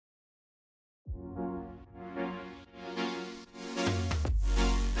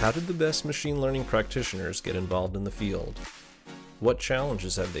How did the best machine learning practitioners get involved in the field? What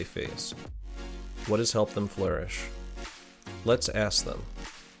challenges have they faced? What has helped them flourish? Let's ask them.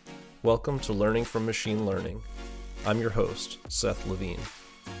 Welcome to Learning from Machine Learning. I'm your host, Seth Levine.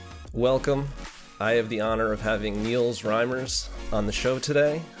 Welcome. I have the honor of having Nils Reimers on the show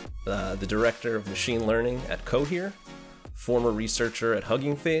today, the director of machine learning at Cohere, former researcher at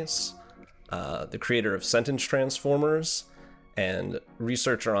Hugging Face, the creator of sentence transformers, and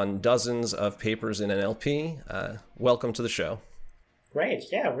researcher on dozens of papers in NLP. Welcome to the show. Great.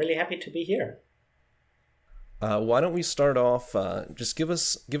 Yeah, really happy to be here. Why don't we start off, just give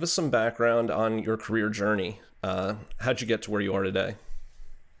us some background on your career journey. How'd you get to where you are today?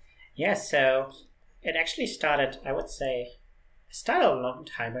 Yeah, so it actually started, I would say, a long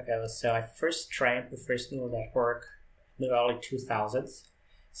time ago. So I first trained the first neural network in the early 2000s.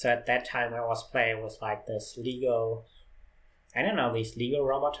 So at that time I was playing with like this Lego, these Lego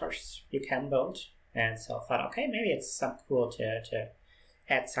robots you can build. And so I thought, okay, maybe it's some cool to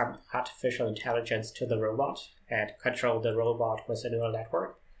add some artificial intelligence to the robot and control the robot with a neural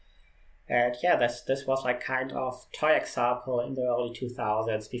network. And yeah, this was like kind of toy example in the early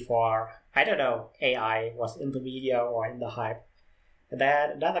 2000s before, AI was in the media or in the hype. And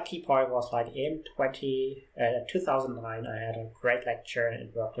then another key point was like in 2009, I had a great lecture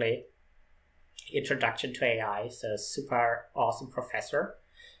in Berkeley, Introduction to AI. So a super awesome professor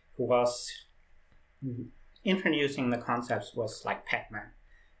who was introducing the concepts was like Pac-Man.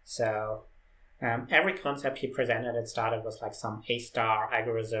 So every concept he presented, it started with like some A-star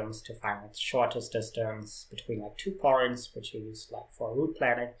algorithms to find like shortest distance between like 2 points, which you use like for route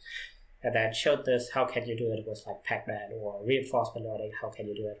planning. And then showed this, how can you do it with like Pac-Man, or reinforcement learning, how can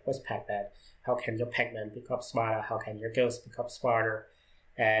you do it with Pac-Man? How can your Pac-Man become smarter? How can your ghost become smarter?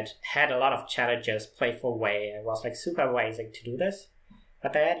 And had a lot of challenges, playful way. It was like super amazing to do this.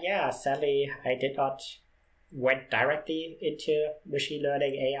 But then, sadly, I did not went directly into machine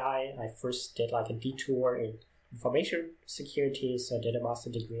learning AI. I first did like a detour in information security, so I did a master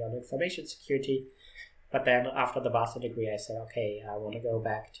degree on information security. But then after the master degree, I said, okay, I want to go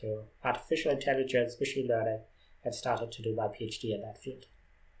back to artificial intelligence, machine learning, and started to do my PhD in that field.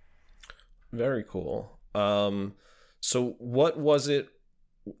 Very cool. So what was it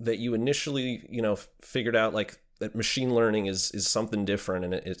that you initially, figured out like that machine learning is something different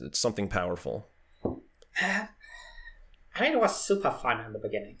and it's something powerful? It was super fun in the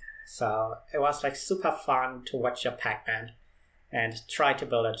beginning. So it was like super fun to watch your Pac-Man and try to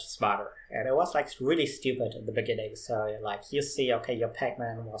build it smarter. And it was like really stupid in the beginning. So like you see, okay, your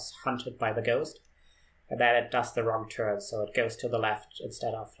Pac-Man was hunted by the ghost, and then it does the wrong turn. So it goes to the left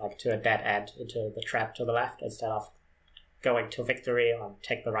instead of like to a dead end, into the trap to the left instead of going to victory or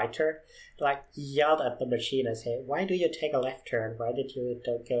take the right turn. Like yelled at the machine and say, why do you take a left turn? Why did you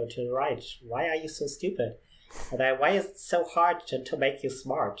don't go to the right? Why are you so stupid? And then why is it so hard to make you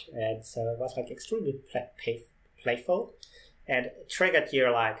smart? And so it was like extremely playful. And it triggered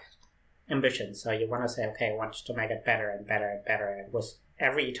your like ambition. So you want to say, okay, I want to make it better and better and better. And with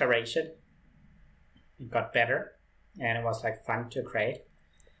every iteration, it got better. And it was like fun to create.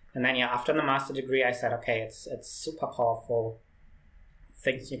 And then after the master degree, I said, okay, it's super powerful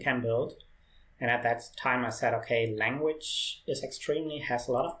things you can build. And at that time I said, okay, language has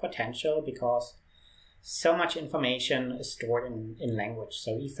a lot of potential because so much information is stored in language.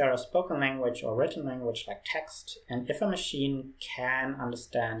 So either a spoken language or written language like text. And if a machine can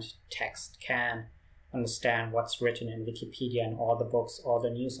understand text, can understand what's written in Wikipedia and all the books, all the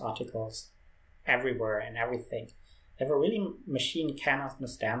news articles, everywhere and everything, if a really machine can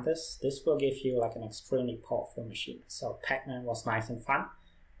understand this will give you like an extremely powerful machine. So Pac-Man was nice and fun,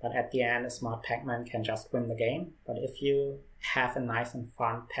 but at the end, a smart Pac-Man can just win the game. But if you have a nice and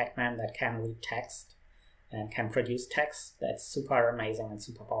fun Pac-Man that can read text and can produce text, that's super amazing and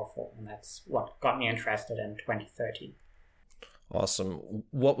super powerful. And that's what got me interested in 2013. Awesome.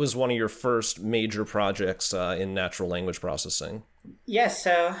 What was one of your first major projects in natural language processing?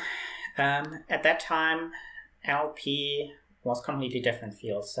 So at that time, NLP was completely different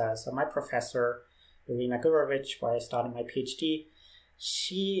field. So my professor, Reimers, where I started my PhD,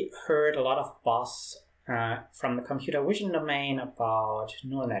 she heard a lot of buzz from the computer vision domain about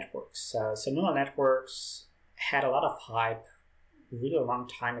neural networks. So neural networks had a lot of hype really a long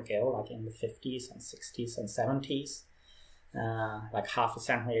time ago, like in the 50s and 60s and 70s. Like half a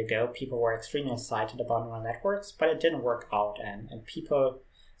century ago, people were extremely excited about neural networks, but it didn't work out. And people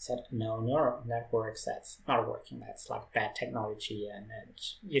said, no, neural networks, that's not working. That's like bad technology and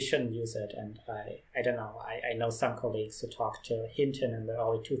you shouldn't use it. And I don't know, I know some colleagues who talked to Hinton in the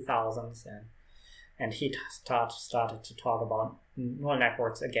early 2000s and he started to talk about neural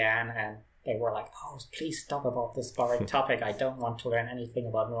networks again, and they were like, oh, please stop about this boring topic. I don't want to learn anything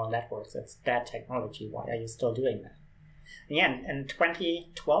about neural networks. It's dead technology. Why are you still doing that? And yeah, in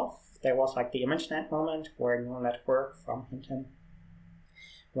 2012, there was like the ImageNet moment where neural network from Hinton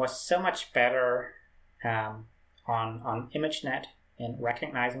was so much better on ImageNet in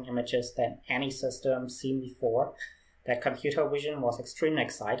recognizing images than any system seen before, that computer vision was extremely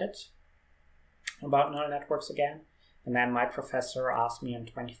excited about neural networks again. And then my professor asked me in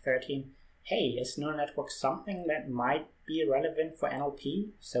 2013, hey, is neural network something that might be relevant for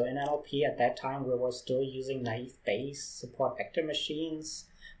NLP? So in NLP at that time, we were still using naive Bayes, support vector machines,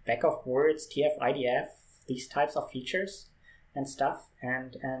 back of words, TF-IDF, these types of features and stuff.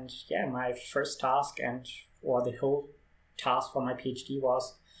 And yeah, my first task or the whole task for my PhD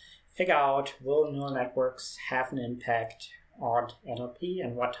was figure out, will neural networks have an impact on NLP,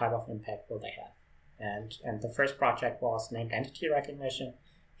 and what type of impact will they have? And the first project was named entity recognition.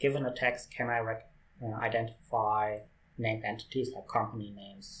 Given a text, can I identify named entities like company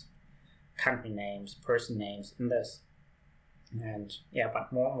names, person names in this? And yeah,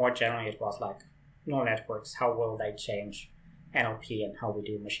 but more generally, it was like neural networks, how will they change NLP and how we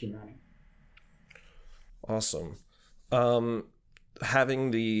do machine learning? Awesome.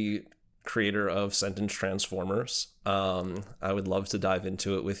 Having the creator of sentence transformers, I would love to dive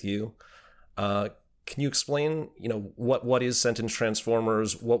into it with you. Can you explain, what is sentence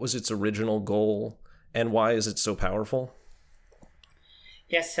transformers? What was its original goal, and why is it so powerful?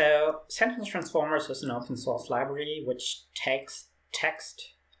 Yeah, so sentence transformers is an open source library which takes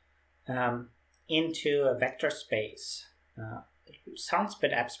text into a vector space. It sounds a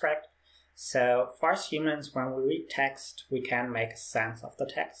bit abstract. So for us humans, when we read text, we can make sense of the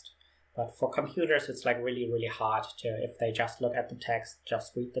text. But for computers, it's like really, really hard to, if they just look at the text,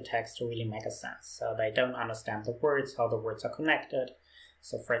 just read the text to really make a sense. So they don't understand the words, how the words are connected.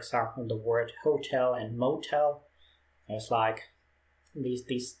 So for example, the word hotel and motel, there's like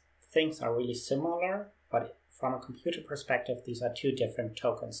these things are really similar, but from a computer perspective, these are two different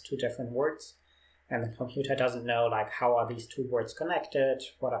tokens, two different words. And the computer doesn't know like how are these two words connected,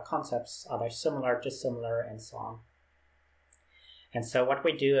 what are concepts, are they similar, dissimilar, and so on. And so what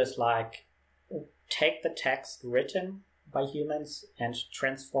we do is like take the text written by humans and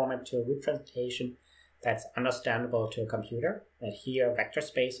transform it to a representation that's understandable to a computer. And here vector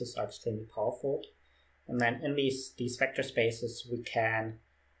spaces are extremely powerful. And then in these vector spaces, we can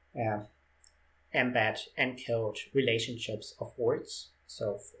encode relationships of words.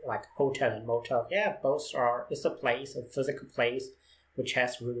 So like hotel and motel, yeah, both is a physical place, which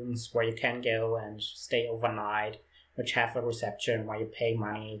has rooms where you can go and stay overnight, which have a reception where you pay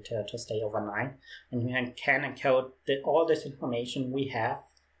money to stay overnight. And you can encode all this information we have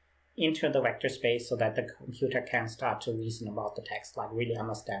into the vector space so that the computer can start to reason about the text, like really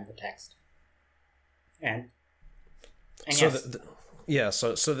understand the text. And so yes.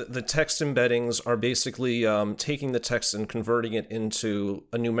 So the text embeddings are basically taking the text and converting it into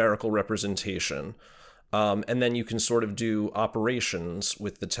a numerical representation. And then you can sort of do operations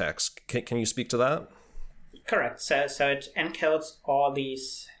with the text. Can you speak to that? Correct. So it encodes all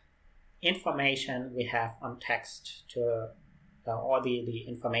these information we have on text to all the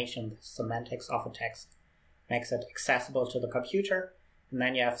information, the semantics of a text, makes it accessible to the computer. And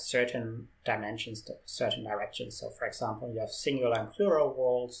then you have certain dimensions, certain directions. So for example, you have singular and plural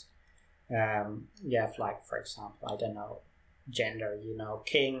roles. You have like, for example, I don't know, gender,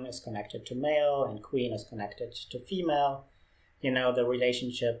 king is connected to male and queen is connected to female. The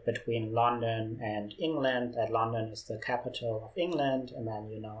relationship between London and England, that London is the capital of England, and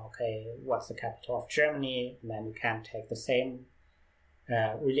then okay, what's the capital of Germany? And then you can take the same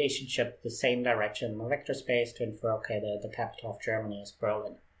relationship, the same direction in the vector space to infer, okay, the capital of Germany is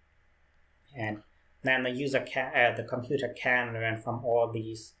Berlin. And then the computer can learn from all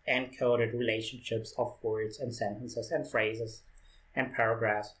these encoded relationships of words and sentences and phrases and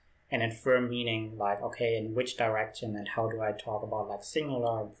paragraphs, and infer meaning like, okay, in which direction and how do I talk about like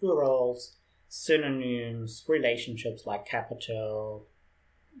singular and plurals, synonyms, relationships like capital,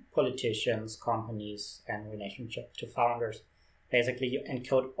 politicians, companies, and relationship to founders. Basically, you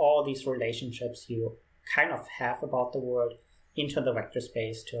encode all these relationships you kind of have about the world into the vector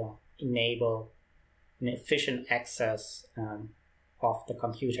space to enable an efficient access of the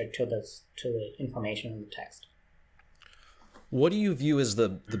computer to the information in the text. What do you view as the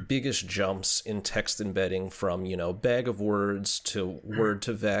biggest jumps in text embedding from, bag of words to word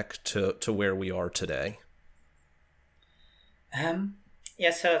to vec to where we are today?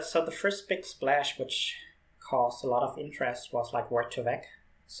 So the first big splash, which caused a lot of interest, was like word to vec.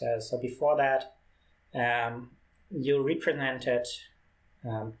 So before that, you represented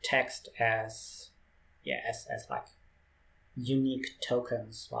text as like unique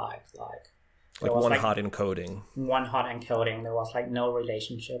tokens, like one hot encoding. One hot encoding. There was like no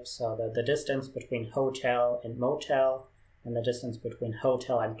relationship. So the distance between hotel and motel and the distance between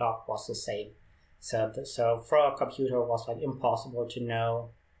hotel and dock was the same. So for a computer, it was like impossible to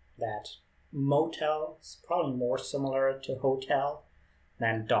know that motel is probably more similar to hotel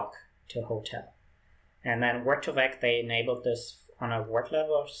than dock to hotel. And then Word2Vec, they enabled this on a word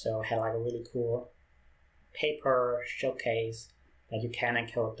level, so it had like a really cool paper showcase that you can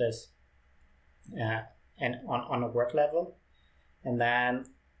encode this and on a word level. And then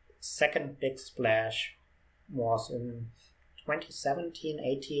second big splash was in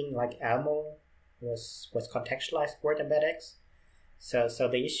 2017-18, like Elmo was contextualized word embeddings. So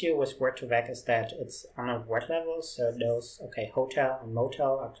the issue with Word2Vec is that it's on a word level, so it knows, okay, hotel and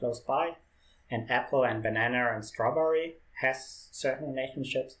motel are close by, and apple and banana and strawberry has certain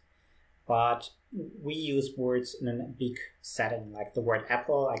relationships, but we use words in a big setting, like the word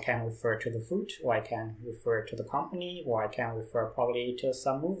apple, I can refer to the fruit, or I can refer to the company, or I can refer probably to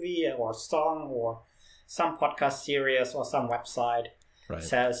some movie or song or some podcast series or some website. Right.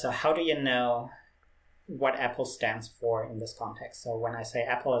 So how do you know what Apple stands for in this context? So when I say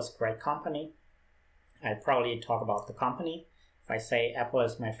Apple is a great company, I probably talk about the company. If I say Apple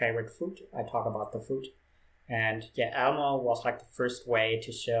is my favorite fruit, I talk about the fruit. And Elmo was like the first way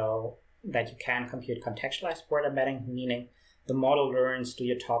to show that you can compute contextualized word embedding, meaning the model learns, do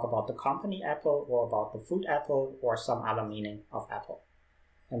you talk about the company Apple or about the fruit apple or some other meaning of Apple?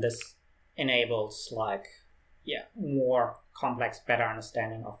 And this enables more complex, better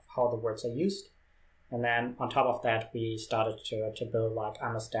understanding of how the words are used. And then on top of that, we started to build like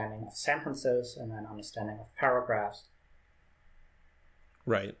understanding of sentences and then understanding of paragraphs.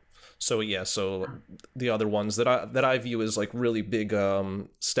 Right. So the other ones that I view as like really big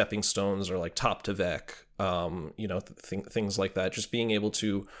stepping stones are like Top2Vec, things like that. Just being able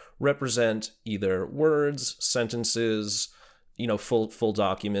to represent either words, sentences, full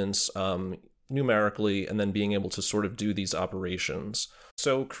documents numerically, and then being able to sort of do these operations.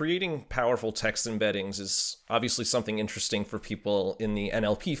 So creating powerful text embeddings is obviously something interesting for people in the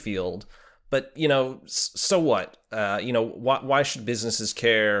NLP field. But, so what? Why should businesses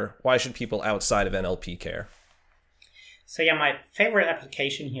care? Why should people outside of NLP care? So my favorite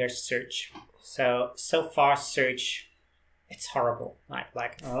application here is search. So far search, it's horrible.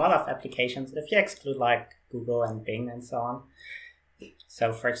 Like a lot of applications, if you exclude like Google and Bing and so on.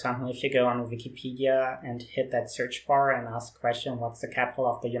 So for example, if you go on Wikipedia and hit that search bar and ask the question, what's the capital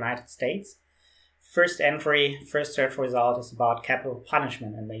of the United States? First search result is about capital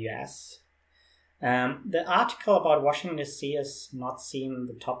punishment in the US. The article about Washington, D.C. is not seen in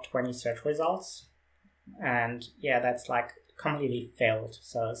the top 20 search results. And that's like completely failed.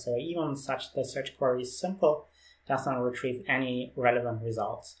 So even the search query is simple, does not retrieve any relevant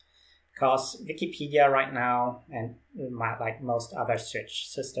results. Because Wikipedia right now, and like most other search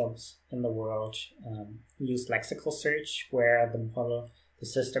systems in the world, use lexical search, where the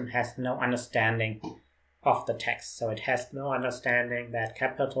system has no understanding of the text. So it has no understanding that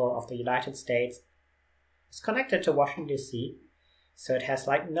capital of the United States is connected to Washington, D.C. So it has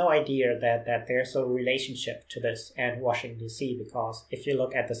like no idea that there's a relationship to this and Washington, D.C. Because if you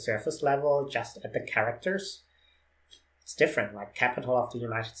look at the surface level, just at the characters, it's different. Like capital of the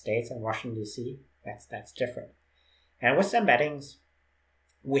United States and Washington, D.C., that's different. And with embeddings,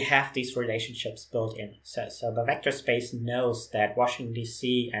 we have these relationships built in. So the vector space knows that Washington,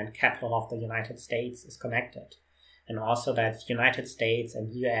 D.C. and capital of the United States is connected. And also that United States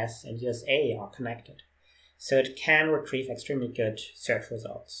and US and USA are connected. So it can retrieve extremely good search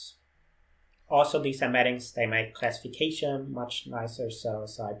results. Also, these embeddings, they make classification much nicer. So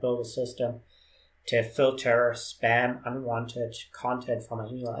I built a system to filter spam, unwanted content from my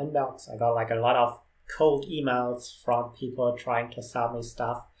email inbox. I got like a lot of cold emails from people trying to sell me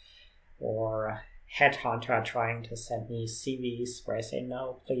stuff, or headhunter trying to send me CVs where I say,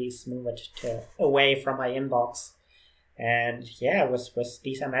 no, please move it away from my inbox. And with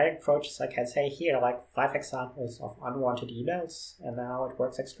these embedding approaches, I can say here like 5 examples of unwanted emails, and now it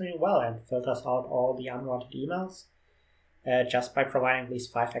works extremely well and filters out all the unwanted emails just by providing these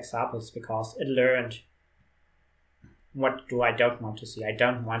 5 examples, because it learned what I don't want to see. I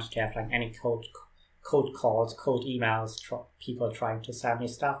don't want to have like any cold calls, cold emails, people trying to sell me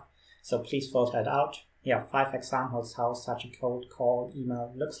stuff. So please filter it out. 5 examples how such a cold call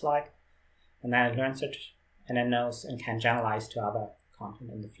email looks like, and then it learns it. And then knows and can generalize to other content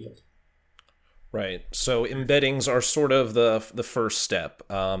in the field. Right. So embeddings are sort of the first step.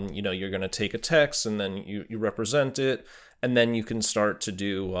 You're going to take a text and then you represent it, and then you can start to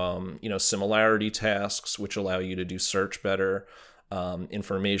do similarity tasks, which allow you to do search better,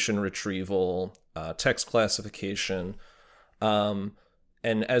 information retrieval, text classification, and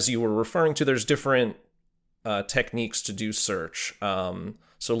as you were referring to, there's different techniques to do search.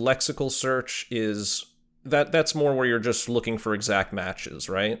 So lexical search is that's more where you're just looking for exact matches,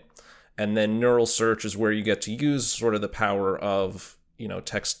 right? And then neural search is where you get to use sort of the power of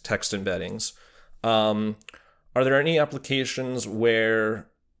text embeddings. Are there any applications where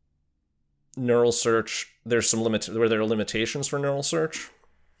neural search where there are limitations for neural search?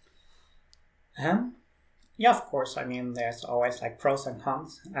 Yeah, of course. I mean, there's always like pros and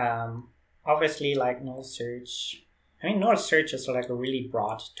cons. Obviously, like neural search. I mean, neural search is like a really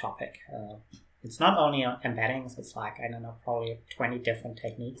broad topic. It's not only embeddings. It's like, I don't know, probably 20 different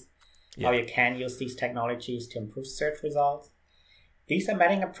techniques. Yeah. How you can use these technologies to improve search results. These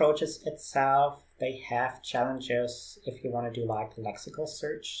embedding approaches itself, they have challenges if you want to do like lexical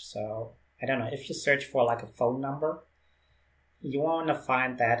search. So I don't know, if you search for like a phone number, you want to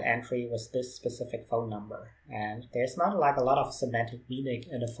find that entry with this specific phone number. And there's not like a lot of semantic meaning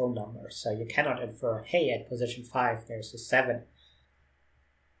in a phone number. So you cannot infer, hey, at position 5, there's a 7.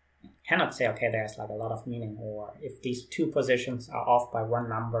 You cannot say, okay, there's like a lot of meaning. Or if these two positions are off by one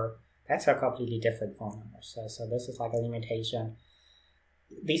number, that's a completely different phone number. So this is like a limitation.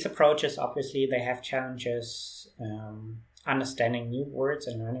 These approaches, obviously, they have challenges understanding new words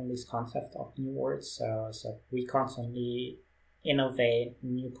and learning these concepts of new words. So we constantly innovate,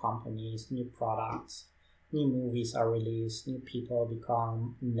 new companies, new products, new movies are released, new people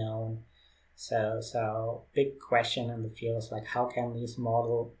become known. So big question in the field is like, how can these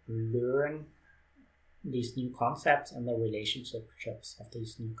models learn these new concepts and the relationships of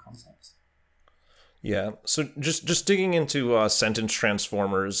these new concepts? Yeah. So just digging into sentence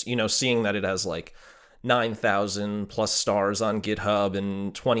transformers, seeing that it has like 9,000 plus stars on GitHub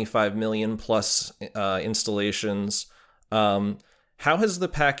and 25 million plus installations. How has the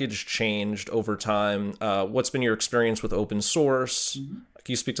package changed over time? What's been your experience with open source? Mm-hmm.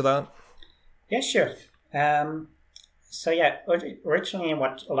 Can you speak to that? Yeah, sure. Originally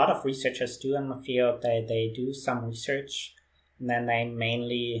what a lot of researchers do in the field, they do some research and then they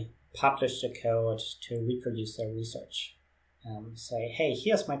mainly publish the code to reproduce their research. Say, hey,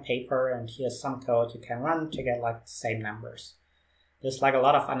 here's my paper and here's some code you can run to get like the same numbers. There's like a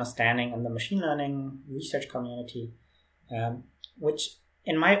lot of understanding in the machine learning research community, which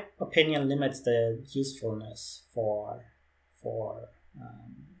in my opinion limits the usefulness for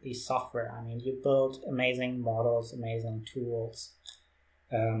the software. I mean, you build amazing models, amazing tools,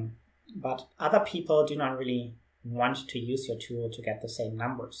 but other people do not really want to use your tool to get the same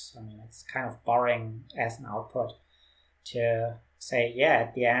numbers. I mean, it's kind of boring as an output to say, yeah,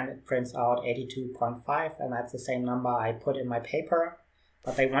 at the end it prints out 82.5 and that's the same number I put in my paper.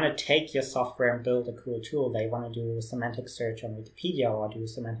 But they want to take your software and build a cool tool. They want to do semantic search on Wikipedia or do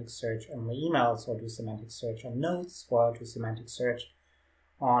semantic search on the emails or do semantic search on notes or do semantic search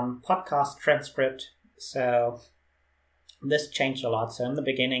on podcast transcript. So this changed a lot. So in the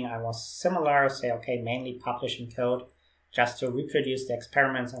beginning, I was similar, say, okay, mainly publishing code just to reproduce the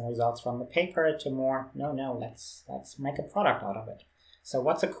experiments and results from the paper to more, no, let's make a product out of it. So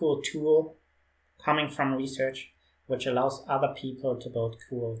what's a cool tool coming from research which allows other people to build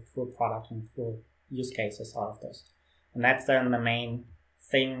cool product and cool use cases out of this? And that's then the main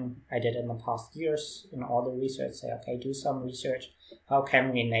thing I did in the past years in all the research. Say, okay, do some research. How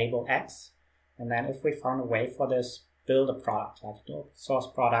can we enable X? And then if we found a way for this, build a product, like an open source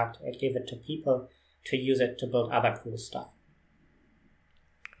product, and give it to people to use it to build other cool stuff.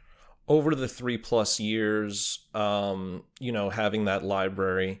 Over the 3+ years, having that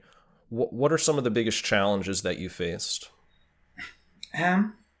library, what are some of the biggest challenges that you faced?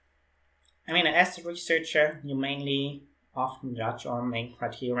 I mean, as a researcher, you mainly often judge or main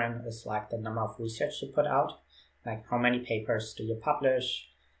criterion is like the number of research you put out, like how many papers do you publish,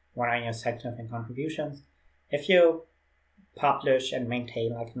 what are your scientific contributions. If you publish and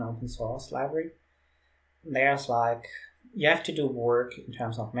maintain like an open source library, there's like, you have to do work in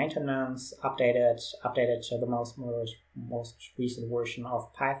terms of maintenance, update it to the most recent version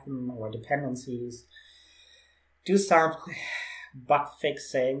of Python or dependencies, do some bug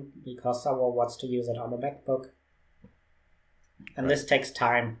fixing because someone wants to use it on a MacBook. And this takes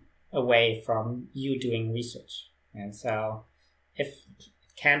time away from you doing research. And so if it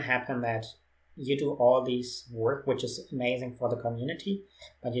can happen that you do all these work, which is amazing for the community,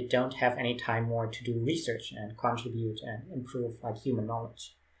 but you don't have any time more to do research and contribute and improve like human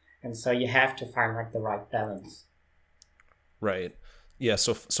knowledge. And so you have to find like the right balance. Right. Yeah.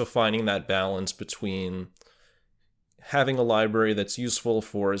 So finding that balance between having a library that's useful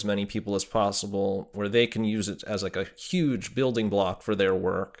for as many people as possible, where they can use it as like a huge building block for their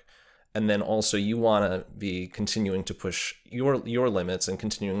work, and then also you want to be continuing to push your limits and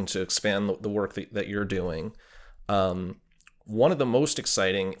continuing to expand the work that you're doing. One of the most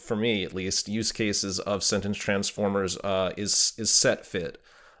exciting, for me at least, use cases of sentence transformers is set fit.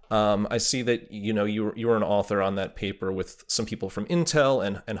 I see that you were an author on that paper with some people from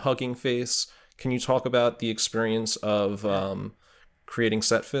Intel and Hugging Face. Can you talk about the experience of creating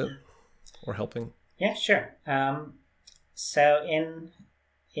set fit or helping? Yeah, sure. So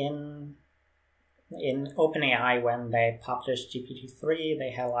in OpenAI, when they published GPT-3,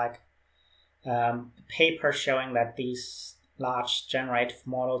 they had like a paper showing that these large generative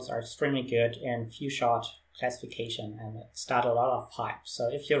models are extremely good in few-shot classification, and it started a lot of hype. So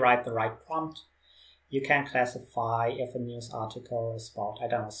if you write the right prompt, you can classify if a news article is about, I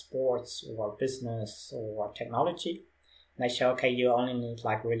don't know, sports or business or technology. And they show, okay, you only need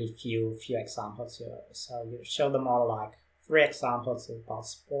like really few examples here. So you show the model like 3 examples about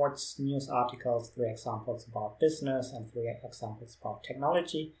sports news articles, 3 examples about business, and 3 examples about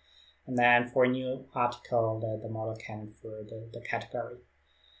technology. And then for a new article, the model can infer the category.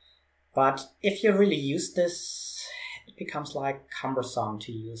 But if you really use this, it becomes like cumbersome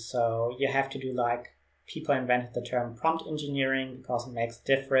to use. So you have to do like, people invented the term prompt engineering because it makes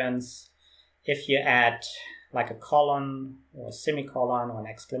difference. If you add like a colon or a semicolon or an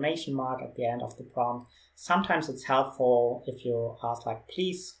exclamation mark at the end of the prompt, sometimes it's helpful if you ask like,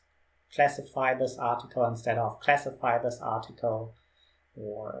 please classify this article instead of classify this article.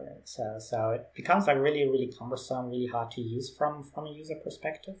 Or so it becomes like really, really cumbersome, really hard to use from a user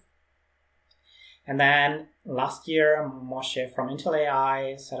perspective. And then last year, Moshe from Intel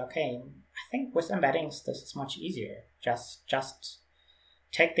AI said, okay, I think with embeddings, this is much easier. Just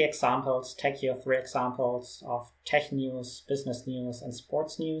take the examples, take your 3 examples of tech news, business news, and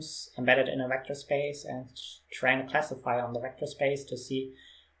sports news, embed it in a vector space, and train a classifier on the vector space to see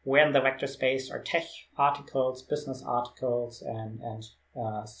where in the vector space are tech articles, business articles, and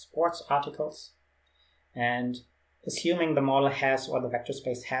sports articles. And assuming the model has, or the vector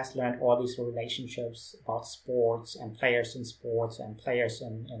space has learned all these relationships about sports and players in sports and players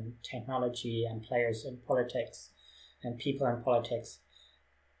in technology and players in politics and people in politics,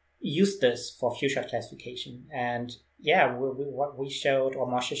 use this for future classification. And yeah, what we showed, or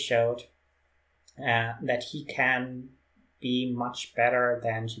Moshe showed, that he can be much better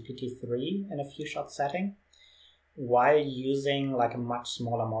than GPT-3 in a few-shot setting while using like a much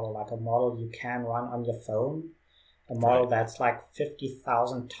smaller model, like a model you can run on your phone, a model that's like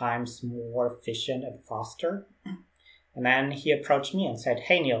 50,000 times more efficient and faster. And then he approached me and said,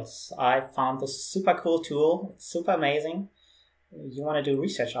 hey Nils, I found this super cool tool. It's super amazing. You want to do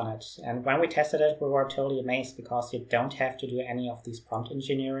research on it? And when we tested it, we were totally amazed because you don't have to do any of these prompt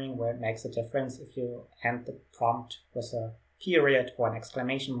engineering where it makes a difference if you end the prompt with a period or an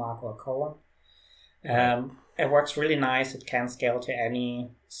exclamation mark or a colon. It works really nice. It can scale to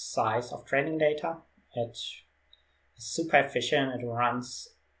any size of training data. It's super efficient. It runs,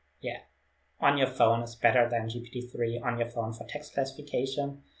 on your phone. It's better than GPT-3 on your phone for text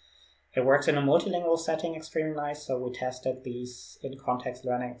classification. It works in a multilingual setting extremely nice. So we tested these in-context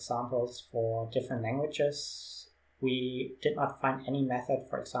learning examples for different languages. We did not find any method,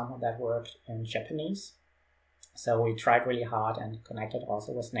 for example, that worked in Japanese. So we tried really hard and connected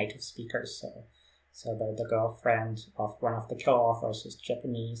also with native speakers. So the girlfriend of one of the co-authors is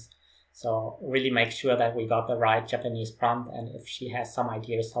Japanese. So really make sure that we got the right Japanese prompt, and if she has some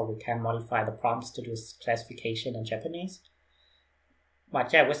ideas how we can modify the prompts to do classification in Japanese.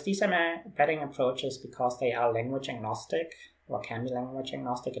 But yeah, with these embedding approaches, because they are language agnostic, or can be language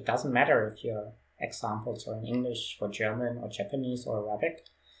agnostic, it doesn't matter if your examples are in English or German or Japanese or Arabic.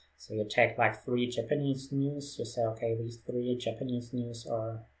 So you take like 3 Japanese news, you say, okay, these 3 Japanese news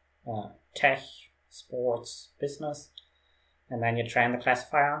are tech, sports, business. And then you train the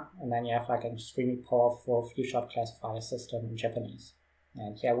classifier, and then you have like an extremely powerful few-shot classifier system in Japanese.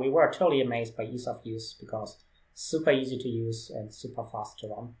 And yeah, we were totally amazed by ease of use because super easy to use and super fast to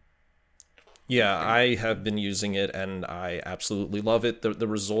run. Yeah, I have been using it and I absolutely love it. The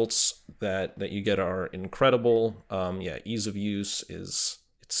results that you get are incredible. Ease of use is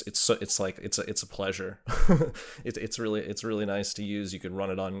it's a pleasure. It's really nice to use. You could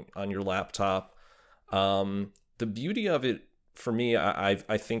run it on your laptop. The beauty of it for me,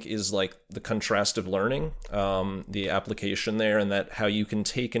 I think, is like the contrastive learning, the application there, and that how you can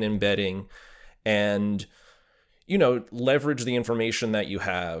take an embedding and leverage the information that you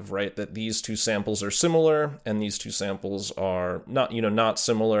have, right? That these two samples are similar and these two samples are not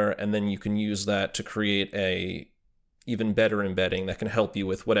similar. And then you can use that to create a even better embedding that can help you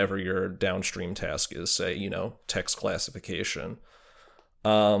with whatever your downstream task is, say, text classification.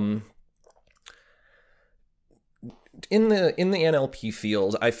 In the NLP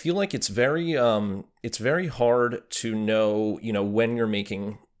field, I feel like it's very hard to know, when you're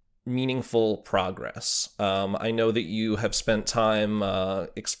making meaningful progress. I know that you have spent time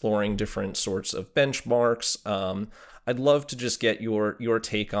exploring different sorts of benchmarks. I'd love to just get your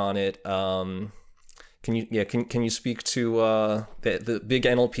take on it. Can you speak to the big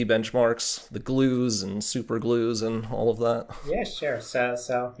NLP benchmarks, the glues and super glues and all of that? Yeah, sure.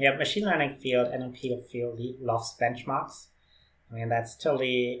 So yeah, machine learning field, NLP field loves benchmarks. I mean, that's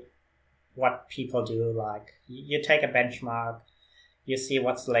totally what people do. Like you take a benchmark, you see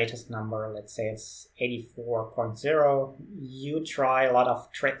what's the latest number. Let's say it's 84.0. You try a lot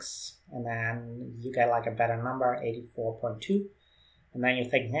of tricks, and then you get like a better number, 84.2. And then you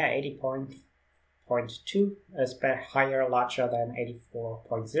think, yeah, 80.2 is higher, larger than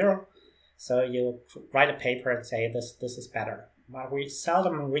 84.0. So you write a paper and say this is better. But we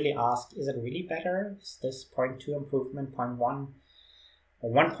seldom really ask, is it really better? Is this 0.2 improvement, 0.1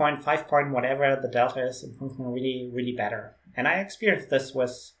 or 1.5 point, whatever the delta is, improvement really, really better? And I experienced this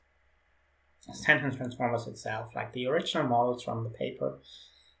with sentence transformers itself, like the original models from the paper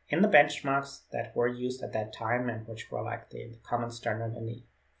in the benchmarks that were used at that time and which were like the common standard in the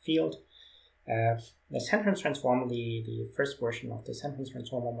field. The sentence transformer, the first version of the sentence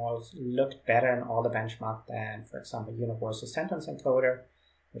transformer models looked better in all the benchmarks than, for example, universal sentence encoder,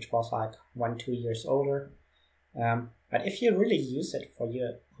 which was like 1-2 years older. But if you really use it for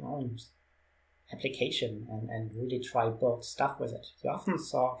your own application and really try build stuff with it, you often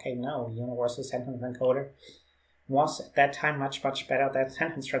saw, okay, no, universal sentence encoder was at that time much, much better than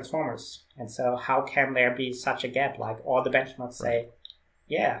sentence transformers. And so how can there be such a gap? Like all the benchmarks say,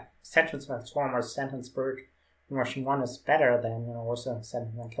 yeah, sentence transformers, sentence BERT version 1 is better than universal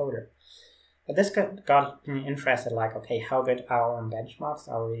sentence encoder. But this got me interested, like, okay, how good are our benchmarks?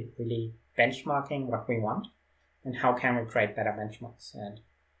 Are we really benchmarking what we want? And how can we create better benchmarks? And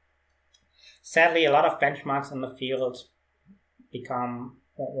sadly, a lot of benchmarks in the field becoming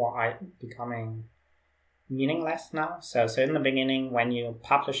meaningless now. So in the beginning, when you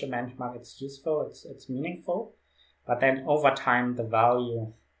publish a benchmark, it's useful, it's meaningful. But then over time, the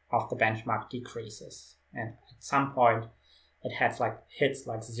value of the benchmark decreases. And at some point, it hits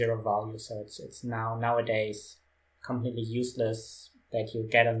zero value. So it's nowadays completely useless that you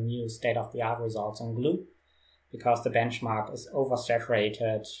get a new state-of-the-art results on Glue, because the benchmark is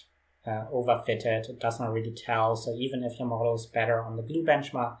oversaturated, overfitted. It doesn't really tell. So even if your model is better on the Glue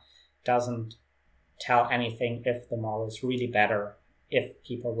benchmark, it doesn't tell anything if the model is really better, if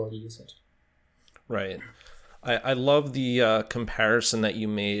people will use it. Right. I love the comparison that you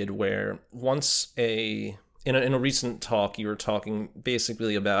made, where once in a recent talk, you were talking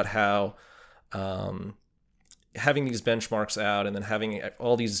basically about how having these benchmarks out and then having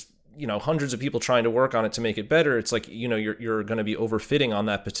all these hundreds of people trying to work on it to make it better, it's like you're going to be overfitting on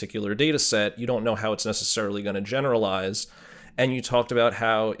that particular data set. You don't know how it's necessarily going to generalize. And you talked about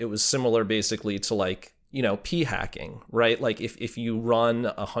how it was similar basically to p hacking, right? Like if you run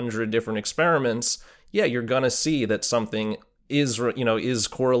 100 different experiments, yeah, you're going to see that something is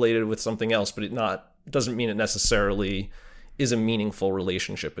correlated with something else, but it doesn't mean it necessarily is a meaningful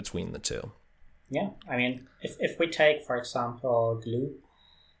relationship between the two. Yeah, I mean, if we take, for example, Glue,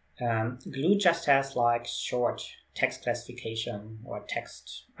 Glue just has short text classification or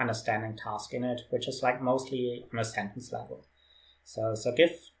text understanding task in it, which is mostly on a sentence level. So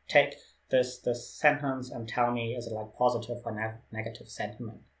take this sentence and tell me, is it positive or negative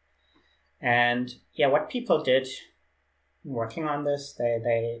sentiment? And yeah, what people did working on this,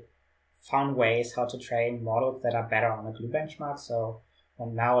 they found ways how to train models that are better on the Glue benchmark. So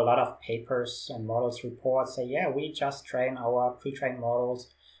now a lot of papers and models reports say, yeah, we just train our pre-trained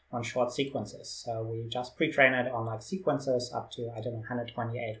models on short sequences. So we just pre-train it on sequences up to,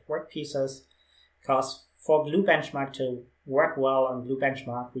 128 word pieces. Because for Glue benchmark to work well on Glue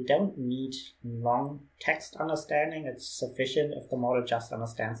benchmark, we don't need long text understanding. It's sufficient if the model just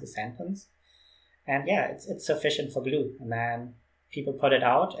understands the sentence. And yeah, it's sufficient for Glue. And then people put it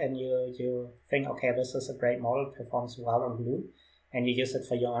out and you think, okay, this is a great model, performs well on Glue, and you use it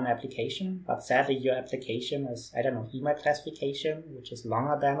for your own application. But sadly, your application is, email classification, which is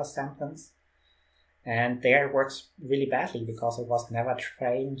longer than a sentence. And there it works really badly because it was never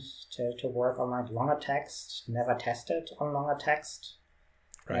trained to work on longer text, never tested on longer text.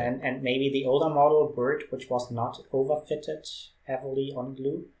 Right. And maybe the older model, BERT, which was not overfitted heavily on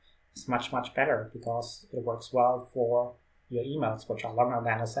glue, is much, much better because it works well for your emails, which are longer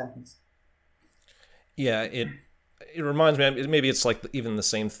than a sentence. Yeah, it reminds me. Maybe it's like even the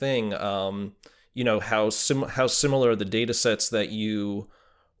same thing. How similar the data sets that you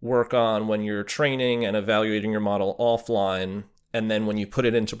work on when you're training and evaluating your model offline, and then when you put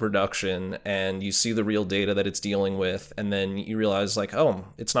it into production and you see the real data that it's dealing with, and then you realize like, oh,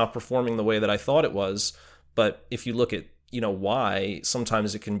 it's not performing the way that I thought it was. But if you look at why,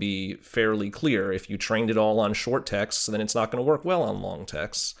 sometimes it can be fairly clear. If you trained it all on short texts, then it's not going to work well on long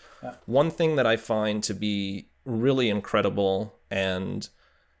texts. Yeah. One thing that I find to be really incredible, and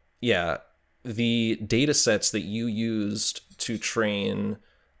the data sets that you used to train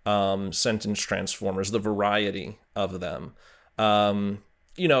sentence transformers, the variety of them.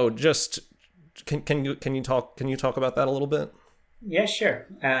 Just can you talk about that a little bit? Yeah, sure.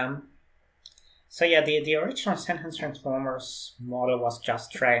 The original sentence transformers model was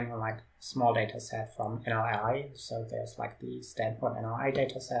just trained on like small data set from NLI. So there's like the standpoint NLI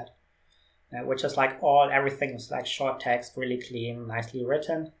data set, which is like everything is like short text, really clean, nicely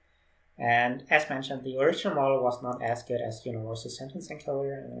written. And as mentioned, the original model was not as good as Universal Sentence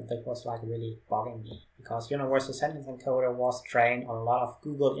Encoder, and that was like really bugging me because Universal Sentence Encoder was trained on a lot of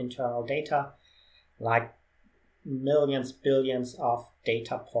Google internal data, like millions, billions of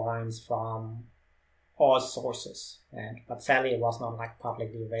data points from all sources. But sadly, it was not like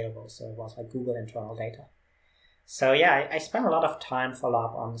publicly available, so it was like Google internal data. So yeah, I spent a lot of time follow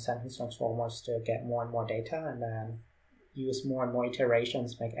up on sentence transformers to get more and more data, and then use more and more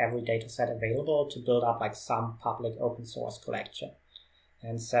iterations, make every data set available to build up like some public open source collection.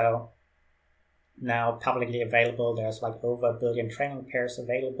 And so now publicly available, there's like over 1 billion training pairs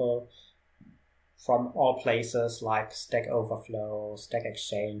available from all places like Stack Overflow, Stack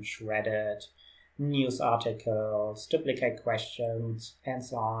Exchange, Reddit, news articles, duplicate questions, and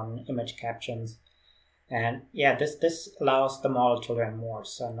so on, image captions. And yeah, this allows the model to learn more.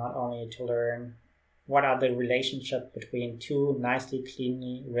 So not only to learn what are the relationship between two nicely,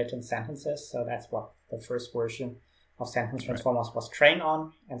 cleanly written sentences. So that's what the first version of Sentence Transformers was trained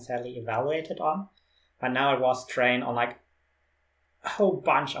on and sadly evaluated on. But now it was trained on like a whole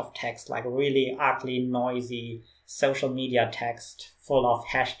bunch of text, like really ugly, noisy social media text full of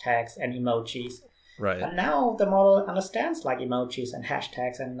hashtags and emojis. Right. But now the model understands like emojis and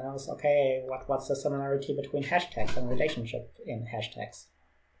hashtags and knows, okay, what's the similarity between hashtags and relationship in hashtags.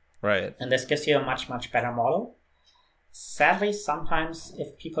 Right. And this gives you a much, much better model. Sadly, sometimes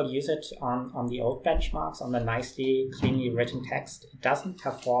if people use it on the old benchmarks, on the nicely, cleanly written text, it doesn't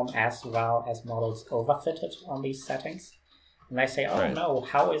perform as well as models overfitted on these settings. And they say, oh no,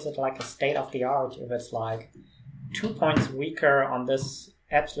 how is it like a state of the art if it's like 2 points weaker on this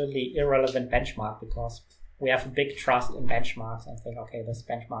absolutely irrelevant benchmark, because we have a big trust in benchmarks and think, okay, this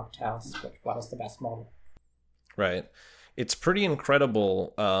benchmark tells what is the best model. Right. It's pretty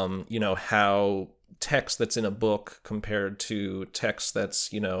incredible, how text that's in a book compared to text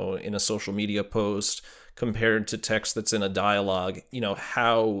that's, in a social media post compared to text that's in a dialogue,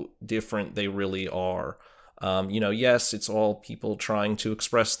 how different they really are. Yes, it's all people trying to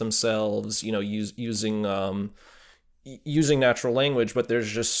express themselves, using natural language, but there's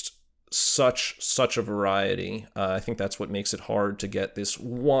just such a variety. I think that's what makes it hard to get this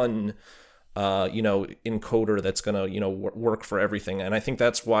one encoder that's going to, work for everything. And I think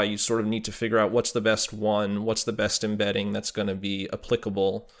that's why you sort of need to figure out what's the best one, what's the best embedding that's going to be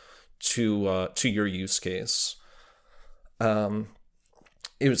applicable to your use case.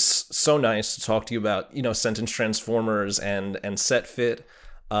 It was so nice to talk to you about, sentence transformers and set fit.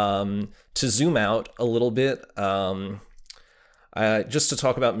 To zoom out a little bit, just to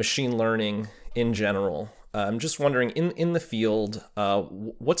talk about machine learning in general. I'm just wondering, in the field,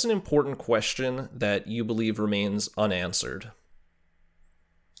 what's an important question that you believe remains unanswered?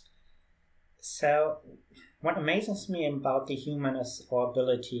 So, what amazes me about the human is our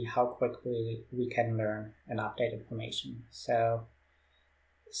ability, how quickly we can learn and update information. So,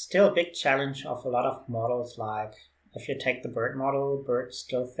 still a big challenge of a lot of models, like if you take the BERT model, BERT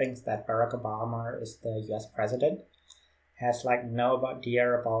still thinks that Barack Obama is the US president. Has like no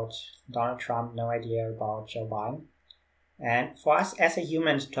idea about Donald Trump, no idea about Joe Biden. And for us as a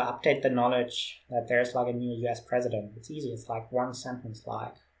human to update the knowledge that there's like a new US president, it's easy. It's like one sentence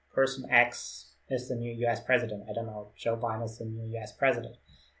like, person X is the new US president. I don't know, Joe Biden is the new US president.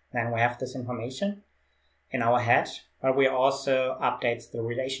 Then we have this information in our head, but we also updates the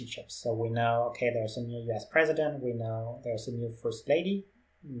relationships. So we know, okay, there's a new US president. We know there's a new first lady.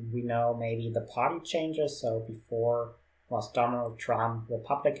 We know maybe the party changes. So before was Donald Trump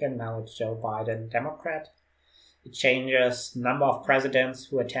Republican, now it's Joe Biden Democrat. It changes number of presidents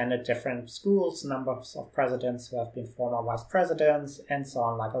who attended different schools, numbers of presidents who have been former vice presidents, and so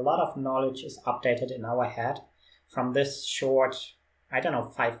on. Like a lot of knowledge is updated in our head from this short,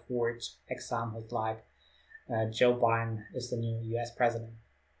 5-word examples like Joe Biden is the new US president.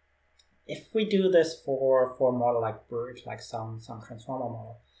 If we do this for a model like BERT, like some transformer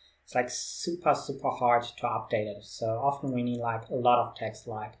model, it's like super, super hard to update it. So often we need like a lot of text,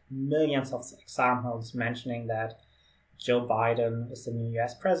 like millions of examples mentioning that Joe Biden is the new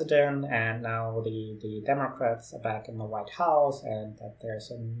US president and now the Democrats are back in the White House and that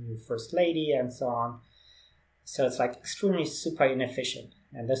there's a new first lady and so on. So it's like extremely super inefficient.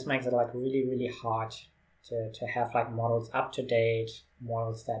 And this makes it like really, really hard to have like models up to date,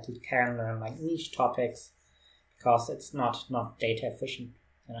 models that you can learn like niche topics, because it's not data efficient.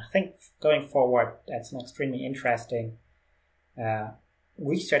 And I think going forward, that's an extremely interesting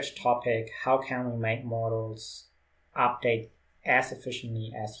research topic. How can we make models update as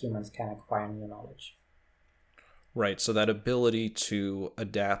efficiently as humans can acquire new knowledge? Right. So that ability to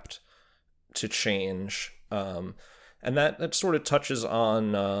adapt to change, and that sort of touches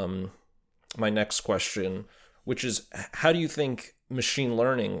on my next question, which is how do you think machine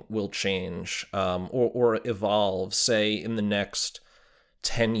learning will change or evolve, say, in the next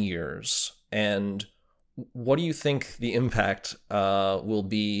 10 years? And what do you think the impact will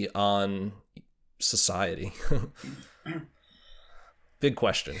be on society? Big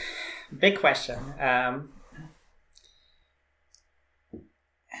question. Big question.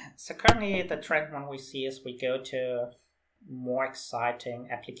 So currently the trend one we see is we go to more exciting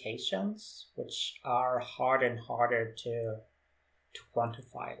applications, which are harder and harder to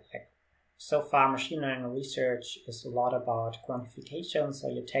quantify. Like so far, machine learning research is a lot about quantification. So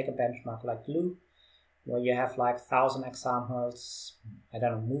you take a benchmark like glue, where you have like 1,000 examples,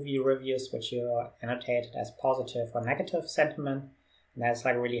 movie reviews, which you annotated as positive or negative sentiment. And that's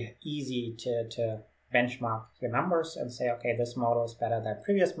like really easy to benchmark your numbers and say, okay, this model is better than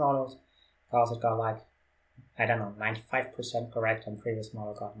previous models because it got like, 95% correct and previous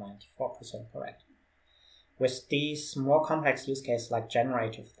model got 94% correct. With these more complex use cases like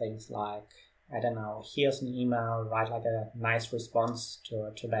generative things like, here's an email, write like a nice response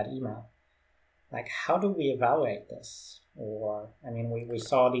to that email. Like, how do we evaluate this? Or, we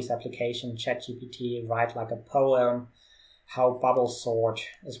saw these applications, ChatGPT, write like a poem, how bubble sort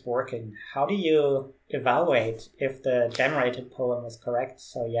is working. How do you evaluate if the generated poem is correct?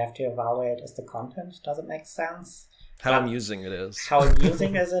 So you have to evaluate is the content, does it make sense? How amusing it is. How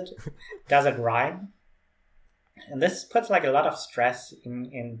amusing is it? Does it rhyme? And this puts like a lot of stress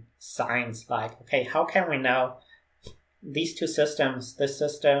in science. Like, okay, how can we know these two systems, this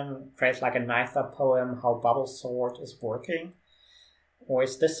system creates like a nicer poem, how bubble sort is working, or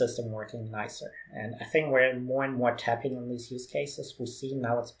is this system working nicer? And I think we're more and more tapping on these use cases. We see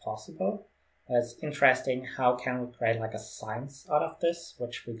now it's possible. It's interesting, how can we create like a science out of this,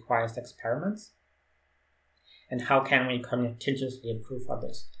 which requires experiments? And how can we continuously improve on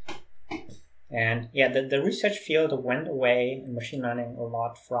this? And yeah, the research field went away in machine learning a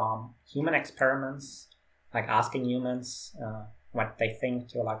lot from human experiments, like asking humans what they think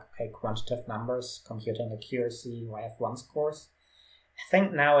to like, okay, quantitative numbers, computing accuracy, or F1 scores. I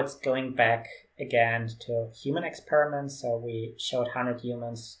think now it's going back again to human experiments. So we showed 100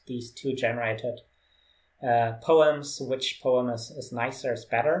 humans these two generated poems, which poem is nicer, is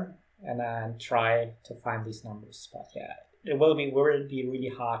better, and then try to find these numbers. But yeah, it will be really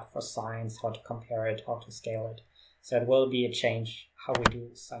hard for science, how to compare it, how to scale it. So it will be a change how we do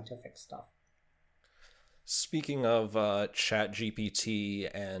scientific stuff. Speaking of ChatGPT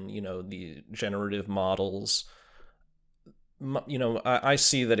and, the generative models, I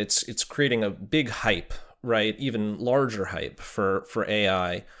see that it's creating a big hype, right? Even larger hype for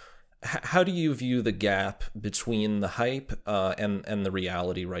AI. How do you view the gap between the hype and the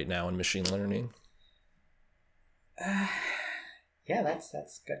reality right now in machine learning? Yeah, that's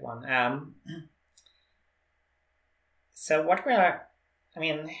a good one. So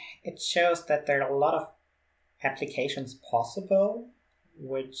it shows that there are a lot of applications possible,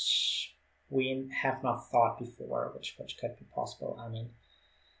 which we have not thought before, which could be possible.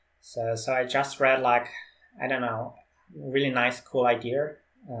 So I just read really nice, cool idea.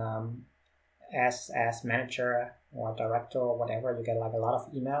 As manager or director or whatever, you get like a lot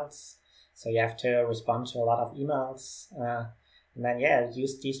of emails. So you have to respond to a lot of emails. And then,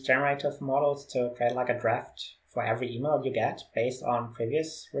 use these generative models to create like a draft for every email you get based on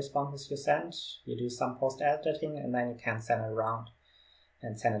previous responses you sent. You do some post editing and then you can send it around.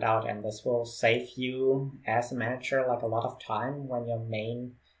 and send it out. And this will save you as a manager like a lot of time when your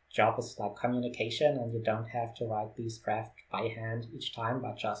main job is like communication and you don't have to write these drafts by hand each time,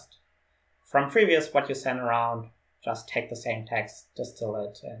 but just from previous what you send around, just take the same text, distill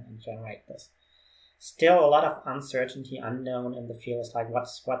it, and generate this. Still a lot of uncertainty, unknown in the field is like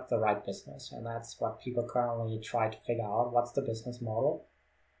what's the right business, and that's what people currently try to figure out. What's the business model?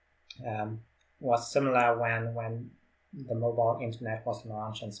 Was similar when the mobile internet was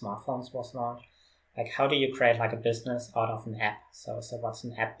launched and smartphones was launched. Like, how do you create like a business out of an app? So what's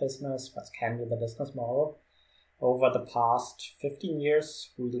an app business? What can be the business model? Over the past 15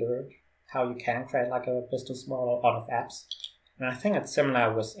 years, we learned how you can create like a business model out of apps. And I think it's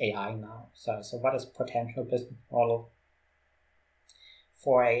similar with AI now. So what is potential business model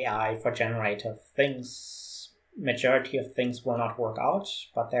for AI, for generative things? Majority of things will not work out,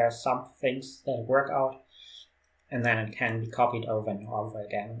 but there are some things that work out, and then it can be copied over and over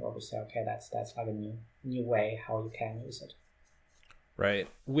again, where we say, okay, that's like a new way how you can use it. Right.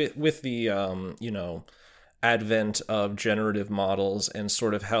 With the advent of generative models and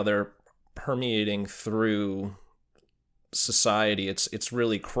sort of how they're permeating through society, it's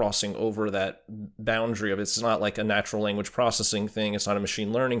really crossing over that boundary of it's not like a natural language processing thing, it's not a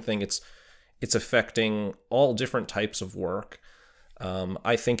machine learning thing, it's affecting all different types of work.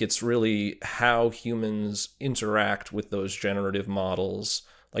 I think it's really how humans interact with those generative models.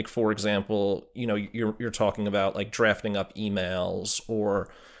 Like, for example, you're talking about like drafting up emails or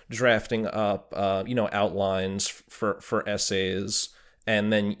drafting up outlines for essays,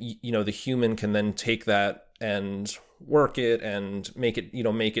 and then the human can then take that and work it and make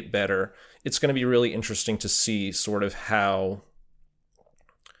it better. It's going to be really interesting to see sort of how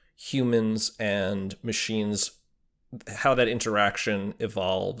humans and machines, how that interaction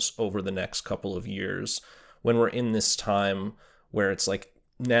evolves over the next couple of years, when we're in this time where it's like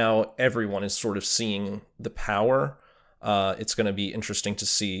now everyone is sort of seeing the power. It's going to be interesting to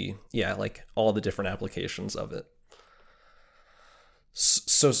see, like all the different applications of it.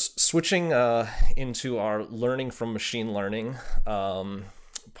 So switching into our learning from machine learning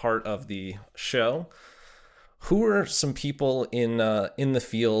part of the show, who are some people in the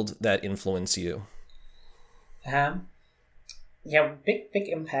field that influence you? Big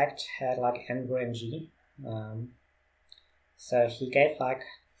impact had like Andrew Ng. So he gave like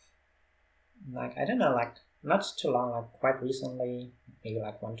I don't know, like not too long, like quite recently, maybe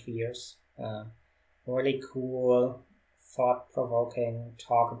like 1-2 years, really cool, thought-provoking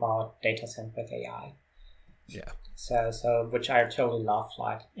talk about data-centric AI. Yeah. So which I totally love.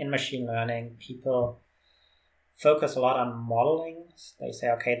 Like in machine learning, people focus a lot on modeling. They say,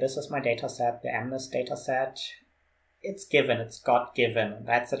 okay, this is my data set, the MNIST data set. It's given, it's God-given.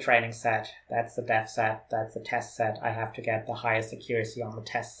 That's the training set, that's the dev set, that's the test set. I have to get the highest accuracy on the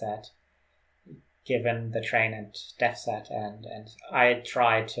test set, given the train and dev set. And I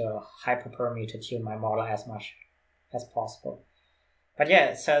try to hyperpermeate to tune my model as much as possible.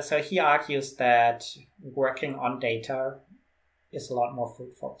 But so he argues that working on data is a lot more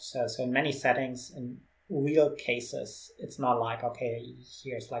fruitful. So in many settings, in real cases, it's not like, okay,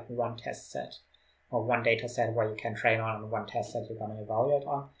 here's like one test set or one data set where you can train on and one test set you're going to evaluate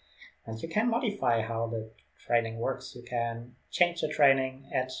on. And you can modify how the training works. You can change the training,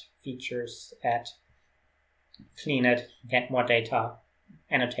 add features, clean it, get more data,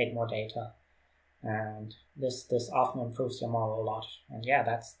 annotate more data. And this often improves your model a lot. And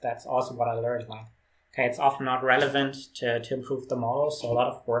that's also what I learned. Like, okay, it's often not relevant to improve the model. So a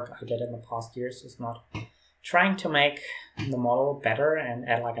lot of work I did in the past years is not trying to make the model better and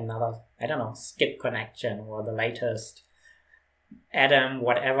add like another, I don't know, skip connection or the latest atom,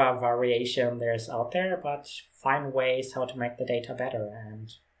 whatever variation there's out there, but find ways how to make the data better.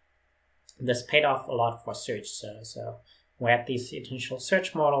 And this paid off a lot for search. So we had these initial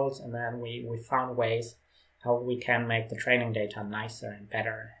search models, and then we found ways how we can make the training data nicer and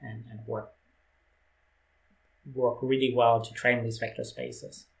better and work really well to train these vector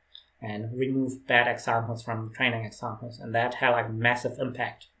spaces and remove bad examples from the training examples. And that had like massive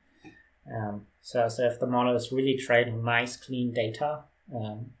impact. So if the model is really trained on nice, clean data,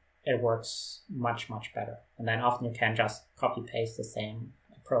 it works much, much better. And then often you can just copy paste the same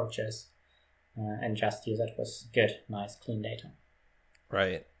approaches and just use it with good, nice, clean data.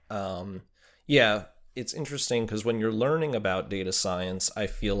 Right. It's interesting because when you're learning about data science, I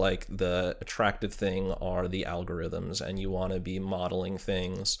feel like the attractive thing are the algorithms, and you want to be modeling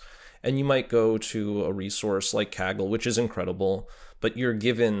things. And you might go to a resource like Kaggle, which is incredible, but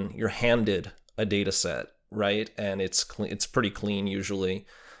you're handed a data set, right? And it's pretty clean usually.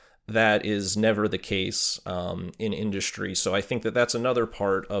 that is never the case in industry. So I think that that's another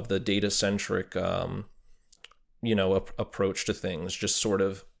part of the data-centric, approach to things, just sort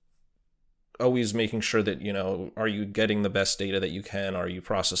of always making sure that, are you getting the best data that you can? Are you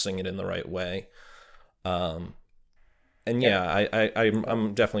processing it in the right way? And yeah,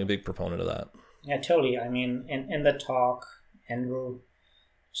 I'm definitely a big proponent of that. Yeah, totally. I mean, in the talk, Andrew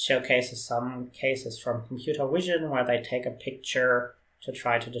showcases some cases from computer vision where they take a picture to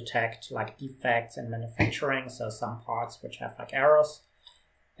try to detect like defects in manufacturing, so some parts which have like errors.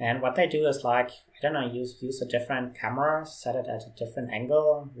 And what they do is like, I don't know, use a different camera, set it at a different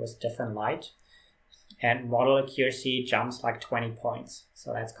angle with different light, and model accuracy jumps like 20 points.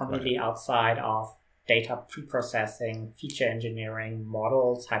 So that's completely outside of data pre-processing, feature engineering,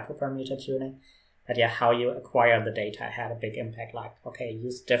 models, hyperparameter tuning. But yeah, how you acquire the data had a big impact. Like, okay,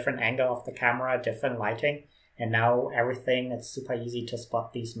 use different angle of the camera, different lighting, and now everything, it's super easy to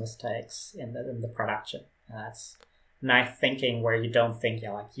spot these mistakes in the production. And that's nice thinking where you don't think,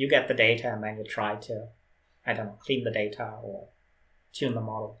 like you get the data and then you try to, I don't know, clean the data or tune the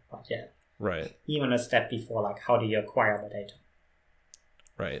model. But yeah, right. Even a step before, like how do you acquire the data?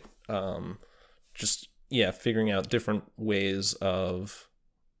 Right. Figuring out different ways of,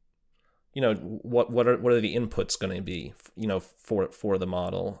 what are the inputs going to be, for the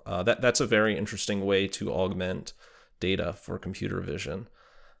model. That's a very interesting way to augment data for computer vision.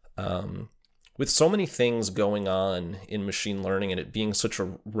 With so many things going on in machine learning and it being such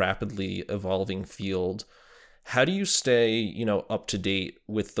a rapidly evolving field, how do you stay, up to date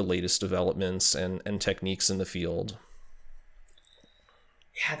with the latest developments and techniques in the field?